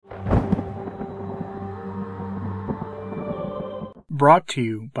brought to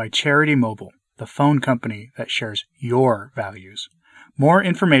you by Charity Mobile, the phone company that shares your values. More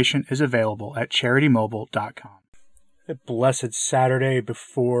information is available at CharityMobile.com. A blessed Saturday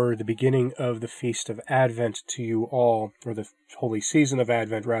before the beginning of the Feast of Advent to you all, or the holy season of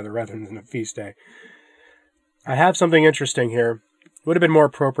Advent, rather than a feast day. I have something interesting here. It would have been more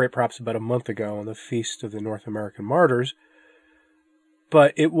appropriate perhaps about a month ago on the Feast of the North American Martyrs,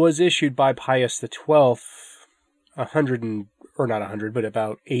 but it was issued by Pius XII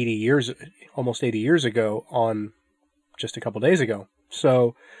about 80 years, almost 80 years ago, on just a couple days ago.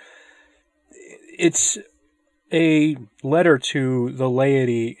 So it's a letter to the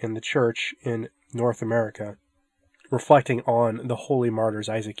laity in the church in North America, reflecting on the holy martyrs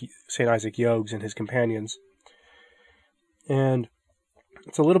St. Isaac Jogues and his companions. And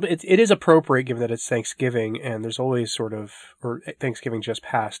it's a little bit, it is appropriate given that it's Thanksgiving, and there's always or Thanksgiving just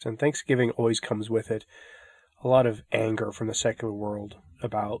passed, and Thanksgiving always comes with it a lot of anger from the secular world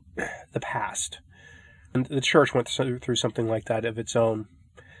about the past. And the church went through something like that of its own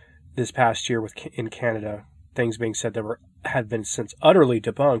this past year in Canada. Things being said that had been since utterly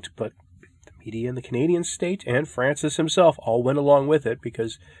debunked, but the media in the Canadian state and Francis himself all went along with it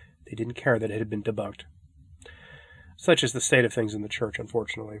because they didn't care that it had been debunked. Such is the state of things in the church,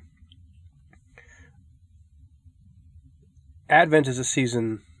 unfortunately. Advent is a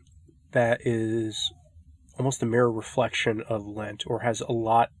season that is almost a mirror reflection of Lent, or has a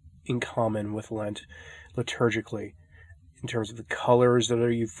lot in common with Lent liturgically, in terms of the colors that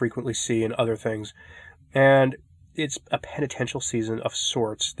you frequently see and other things. And it's a penitential season of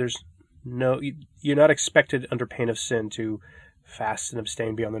sorts. You're not expected under pain of sin to fast and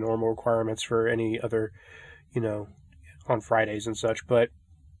abstain beyond the normal requirements for any other, on Fridays and such, but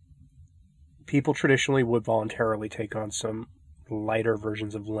people traditionally would voluntarily take on some lighter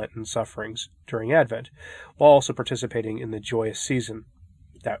versions of Lenten sufferings during Advent, while also participating in the joyous season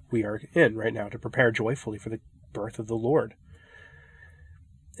that we are in right now to prepare joyfully for the birth of the Lord.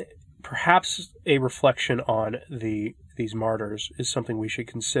 Perhaps a reflection on these martyrs is something we should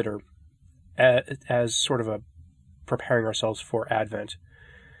consider as sort of a preparing ourselves for Advent.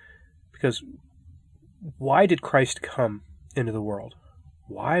 Because why did Christ come into the world?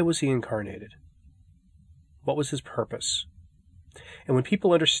 Why was he incarnated? What was his purpose? And when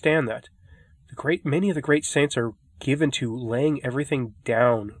people understand that, many of the great saints are given to laying everything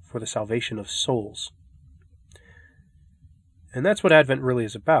down for the salvation of souls. And that's what Advent really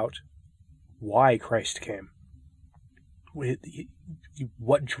is about. Why Christ came.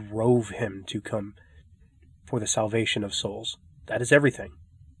 What drove him to come for the salvation of souls. That is everything.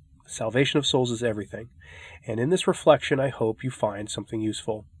 The salvation of souls is everything. And in this reflection, I hope you find something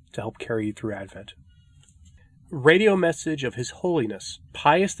useful to help carry you through Advent. Radio message of His Holiness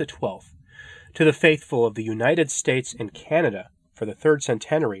Pius XII to the faithful of the United States and Canada for the 3rd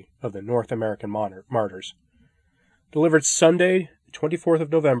centenary of the North American martyrs. Delivered Sunday, 24th of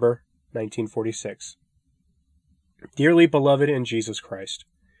November, 1946. Dearly beloved in Jesus Christ,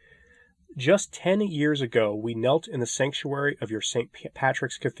 just 10 years ago we knelt in the sanctuary of your St.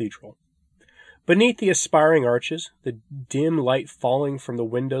 Patrick's Cathedral. Beneath the aspiring arches, the dim light falling from the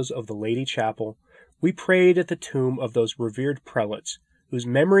windows of the Lady Chapel, we prayed at the tomb of those revered prelates whose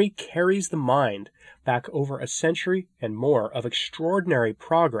memory carries the mind back over a century and more of extraordinary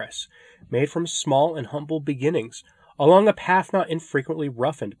progress made from small and humble beginnings, along a path not infrequently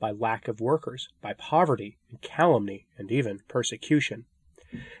roughened by lack of workers, by poverty and calumny, and even persecution.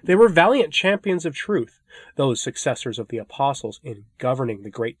 They were valiant champions of truth, those successors of the apostles in governing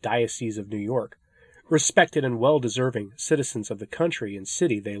the great diocese of New York, respected and well-deserving citizens of the country and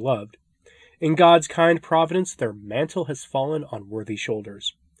city they loved. In God's kind providence, their mantle has fallen on worthy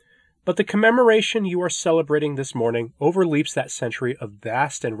shoulders. But the commemoration you are celebrating this morning overleaps that century of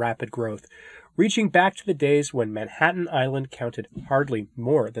vast and rapid growth, reaching back to the days when Manhattan Island counted hardly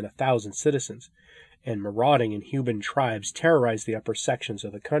more than 1,000 citizens, and marauding and human tribes terrorized the upper sections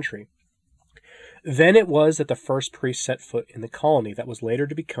of the country. Then it was that the first priest set foot in the colony that was later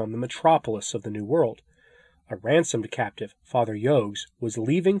to become the metropolis of the New World. A ransomed captive, Father Jogues, was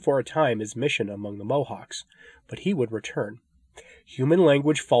leaving for a time his mission among the Mohawks, but he would return. Human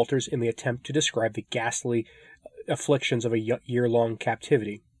language falters in the attempt to describe the ghastly afflictions of a year-long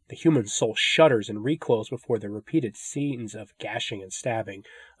captivity. The human soul shudders and recoils before the repeated scenes of gashing and stabbing,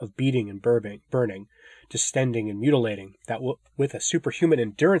 of beating and burning, distending and mutilating, that with a superhuman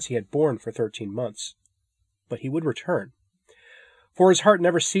endurance he had borne for 13 months. But he would return. For his heart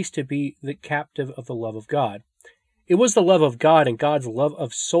never ceased to be the captive of the love of God. It was the love of God and God's love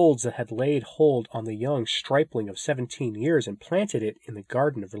of souls that had laid hold on the young stripling of 17 years and planted it in the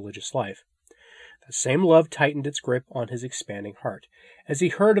garden of religious life. The same love tightened its grip on his expanding heart, as he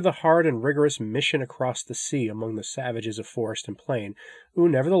heard of the hard and rigorous mission across the sea among the savages of forest and plain, who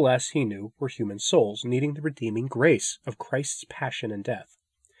nevertheless, he knew, were human souls, needing the redeeming grace of Christ's passion and death.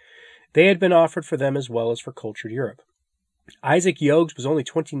 They had been offered for them as well as for cultured Europe. Isaac Jogues was only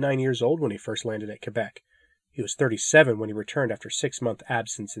 29 years old when he first landed at Quebec. He was 37 when he returned after a 6-month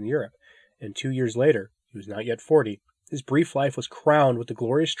absence in Europe, and 2 years later, he was not yet 40, his brief life was crowned with the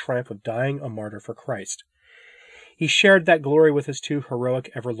glorious triumph of dying a martyr for Christ. He shared that glory with his 2 heroic,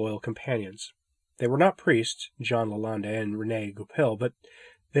 ever-loyal companions. They were not priests, Jean Lalande and René Goupil, but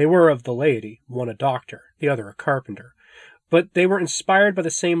they were of the laity, one a doctor, the other a carpenter. But they were inspired by the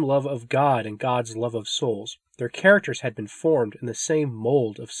same love of God and God's love of souls. Their characters had been formed in the same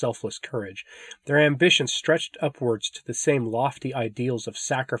mold of selfless courage. Their ambitions stretched upwards to the same lofty ideals of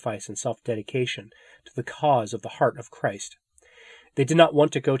sacrifice and self-dedication to the cause of the heart of Christ. They did not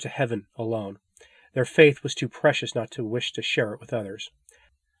want to go to heaven alone. Their faith was too precious not to wish to share it with others.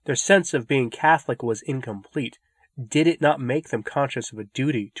 Their sense of being Catholic was incomplete. Did it not make them conscious of a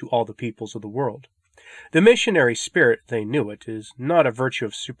duty to all the peoples of the world? The missionary spirit, they knew it, is not a virtue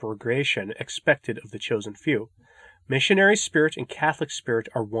of supererogation expected of the chosen few. Missionary spirit and Catholic spirit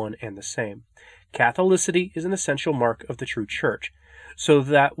are one and the same. Catholicity is an essential mark of the true Church, so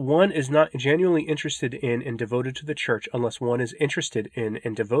that one is not genuinely interested in and devoted to the Church unless one is interested in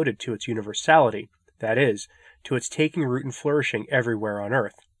and devoted to its universality, that is, to its taking root and flourishing everywhere on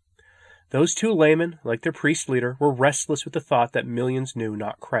earth. Those 2 laymen, like their priest leader, were restless with the thought that millions knew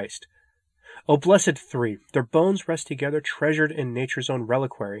not Christ. O blessed 3, their bones rest together treasured in nature's own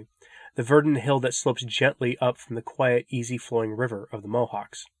reliquary, the verdant hill that slopes gently up from the quiet, easy-flowing river of the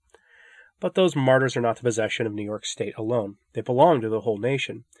Mohawks. But those martyrs are not the possession of New York State alone. They belong to the whole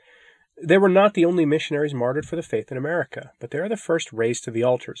nation. They were not the only missionaries martyred for the faith in America, but they are the first raised to the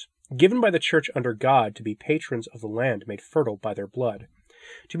altars, given by the Church under God to be patrons of the land made fertile by their blood,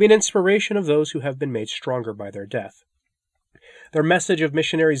 to be an inspiration of those who have been made stronger by their death. Their message of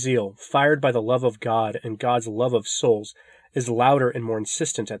missionary zeal, fired by the love of God and God's love of souls, is louder and more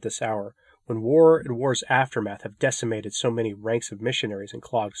insistent at this hour, when war and war's aftermath have decimated so many ranks of missionaries and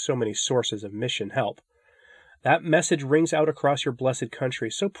clogged so many sources of mission help. That message rings out across your blessed country,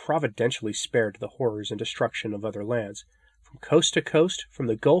 so providentially spared to the horrors and destruction of other lands. From coast to coast, from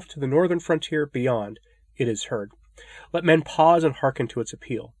the Gulf to the northern frontier beyond, it is heard. Let men pause and hearken to its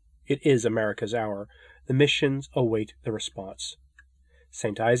appeal. It is America's hour. The missions await the response.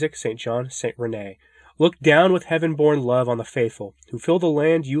 St. Isaac, St. John, St. René, look down with heaven-born love on the faithful, who fill the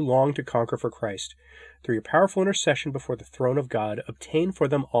land you long to conquer for Christ. Through your powerful intercession before the throne of God, obtain for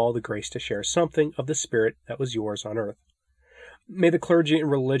them all the grace to share something of the Spirit that was yours on earth. May the clergy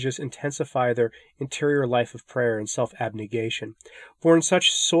and religious intensify their interior life of prayer and self-abnegation, for in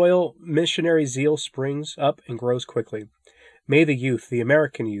such soil missionary zeal springs up and grows quickly. May the youth, the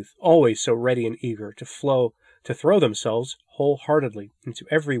American youth, always so ready and eager to throw themselves wholeheartedly into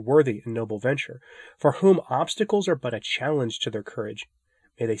every worthy and noble venture, for whom obstacles are but a challenge to their courage.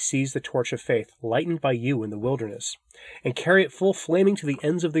 May they seize the torch of faith, lightened by you in the wilderness, and carry it full flaming to the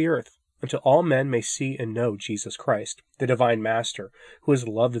ends of the earth, until all men may see and know Jesus Christ, the divine Master, who has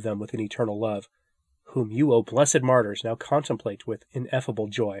loved them with an eternal love, whom you, O blessed martyrs, now contemplate with ineffable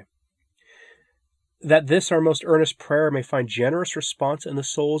joy. That this our most earnest prayer may find generous response in the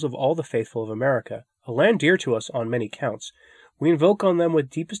souls of all the faithful of America, a land dear to us on many counts, we invoke on them with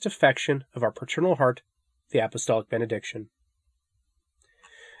deepest affection of our paternal heart the apostolic benediction.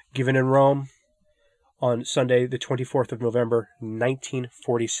 Given in Rome on Sunday, the 24th of November,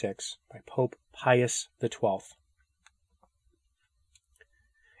 1946, by Pope Pius XII.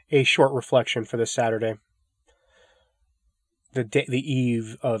 A short reflection for this Saturday, the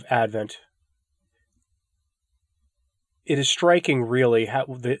eve of Advent. It is striking, really,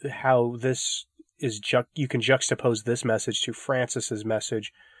 how this is you can juxtapose this message to Francis's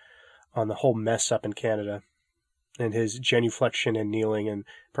message on the whole mess up in Canada, and his genuflection and kneeling and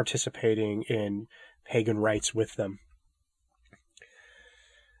participating in pagan rites with them.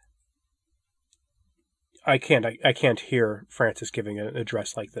 I can't hear Francis giving an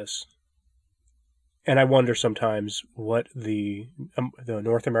address like this, and I wonder sometimes what the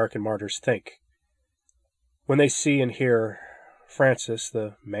North American martyrs think when they see and hear Francis,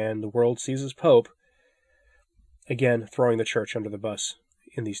 the man the world sees as Pope, again throwing the church under the bus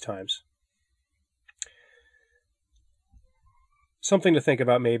in these times. Something to think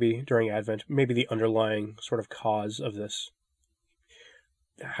about maybe during Advent, maybe the underlying sort of cause of this.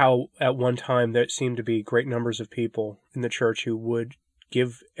 How at one time there seemed to be great numbers of people in the church who would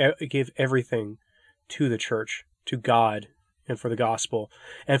give everything to the church, to God, and for the gospel,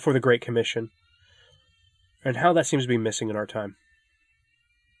 and for the Great Commission. and how that seems to be missing in our time.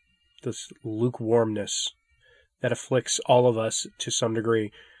 This lukewarmness that afflicts all of us to some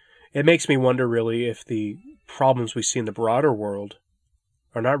degree. It makes me wonder, really, if the problems we see in the broader world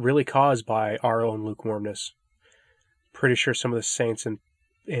are not really caused by our own lukewarmness. Pretty sure some of the saints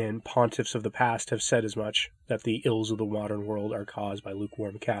and pontiffs of the past have said as much, that the ills of the modern world are caused by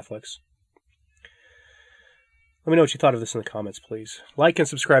lukewarm Catholics. Let me know what you thought of this in the comments, please. Like and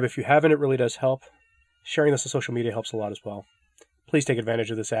subscribe if you haven't. It really does help. Sharing this on social media helps a lot as well. Please take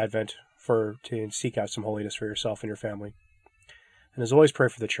advantage of this Advent to seek out some holiness for yourself and your family. And as always, pray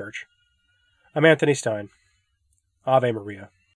for the Church. I'm Anthony Stein. Ave Maria.